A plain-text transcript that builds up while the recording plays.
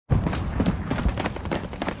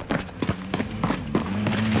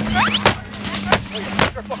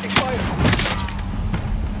your fucking fire!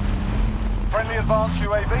 Friendly advanced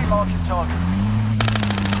UAV marking target.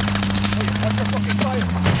 Watch your fucking fire!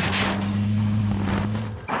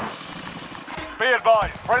 Be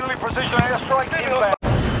advised, friendly precision airstrike inbound.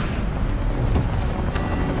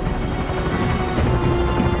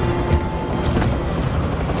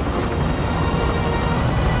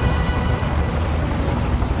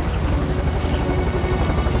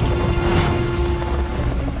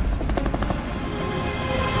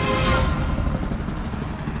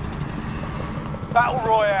 Battle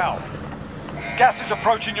Royale. Gas is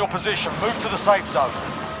approaching your position. Move to the safe zone.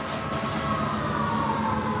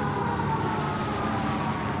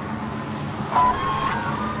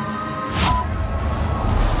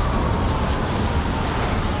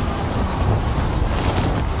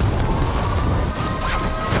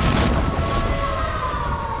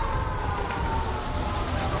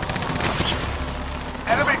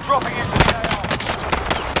 Enemy dropping into the AR.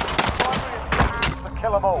 Primary objective is to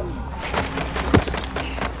kill them all.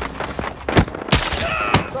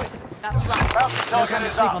 That's right. Bounty target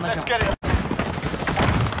is up. Let's get it.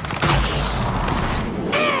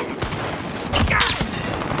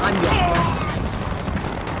 I'm your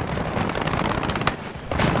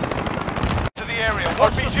To the area.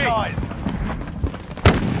 Watch the skies.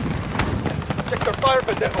 Check their fire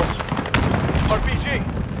potentials. RPG.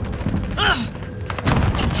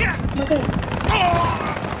 Okay.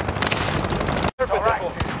 It's all right.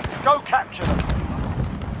 Go capture them.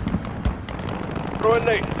 Throw a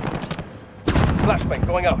nade. Flashbang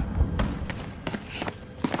going out.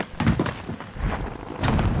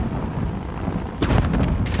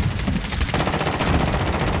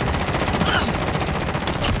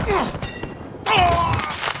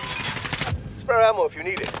 Spare ammo if you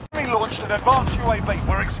need it. Enemy launched an advanced UAV.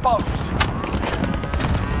 We're exposed.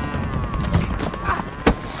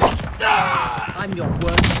 I'm your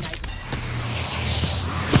worst.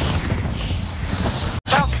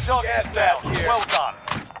 Bounty target is down. Well done.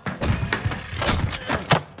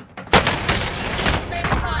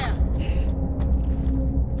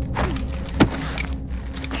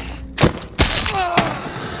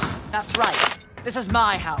 That's right. This is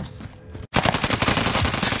my house.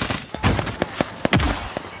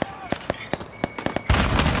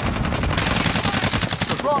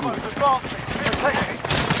 Bravo's advancing. Protecting.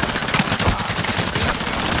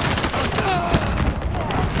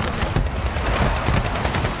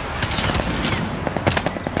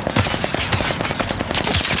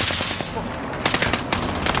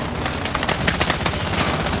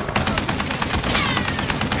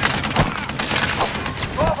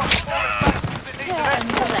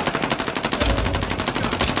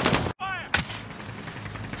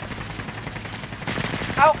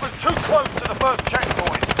 Alpha's too close to the first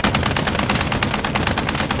checkpoint.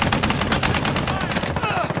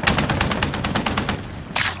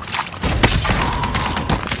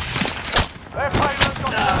 Their payload's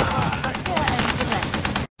got the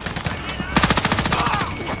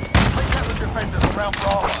Take out the defenders around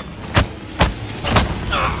Bravo.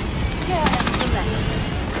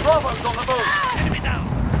 Bravo's on the move. Enemy down.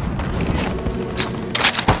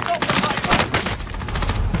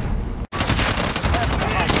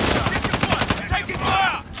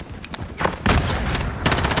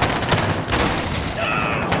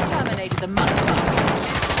 Terminated the motherfucker.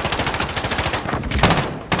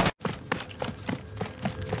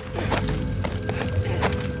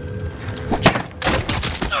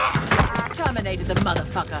 Terminated the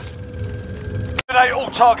motherfucker. Eliminate all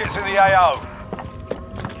targets in the AO.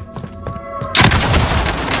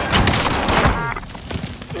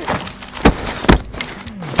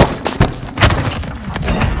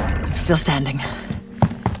 Still standing.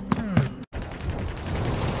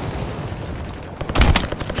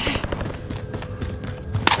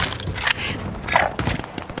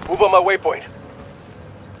 Move on my waypoint.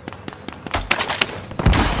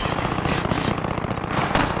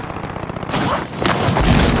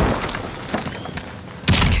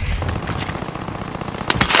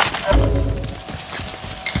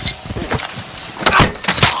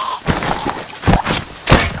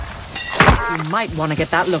 You might want to get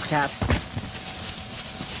that looked at.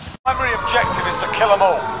 Primary objective is to kill them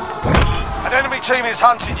all. An enemy team is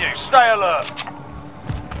hunting you. Stay alert.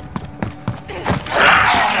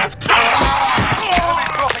 Enemy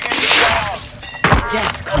dropping into the yard.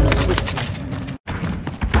 Death comes swiftly.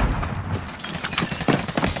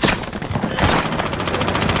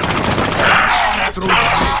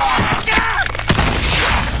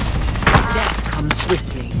 Death comes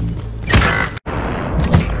swiftly.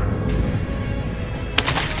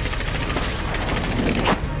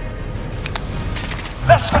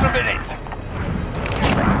 Less than a minute.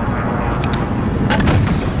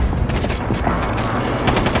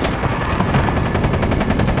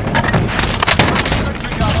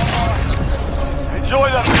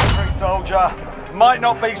 soldier. Might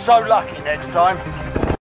not be so lucky next time.